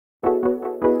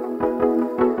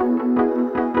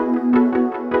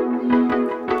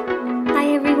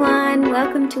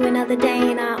welcome to another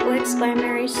day in Artworks by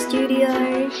Mirree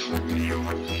Studio.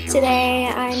 Today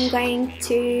I'm going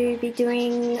to be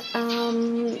doing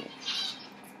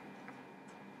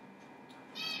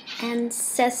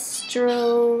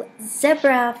Ancestral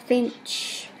Zebra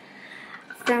Finch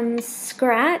from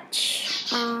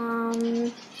scratch,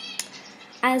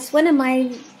 as one of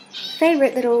my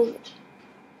favorite little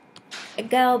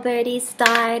girl birdies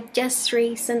died just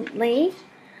recently.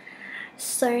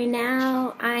 So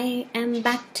now I am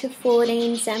back to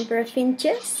 14 zebra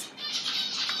finches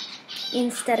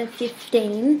instead of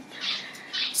 15.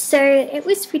 So it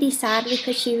was pretty sad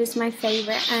because she was my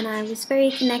favorite and I was very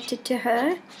connected to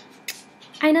her.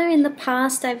 I know in the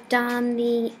past I've done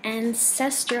the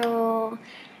ancestral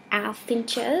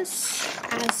finches,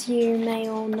 as you may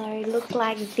all know, look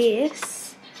like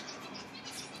this,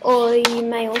 or you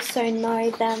may also know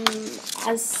them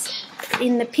as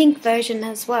in the pink version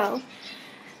as well.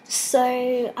 So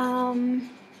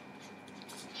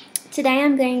today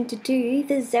I'm going to do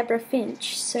the zebra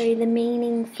finch. So the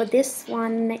meaning for this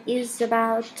one is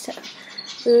about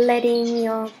letting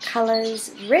your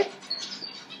colors rip.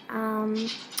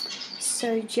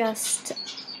 So just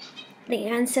the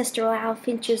ancestral owl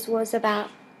finches was about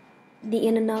the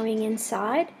inner knowing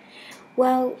inside.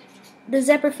 Well, the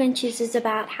zebra finches is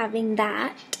about having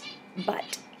that,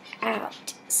 but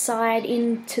outside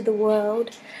into the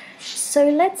world. So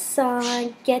let's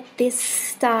get this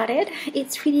started.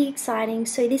 It's pretty exciting.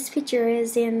 So this picture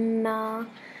is in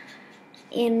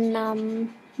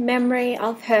memory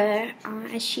of her,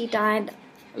 as she died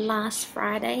last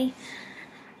Friday,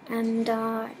 and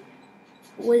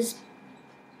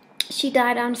she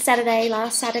died on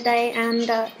last Saturday, and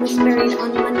was buried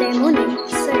on Monday morning.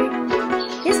 So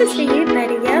this is for you,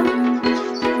 lady girl.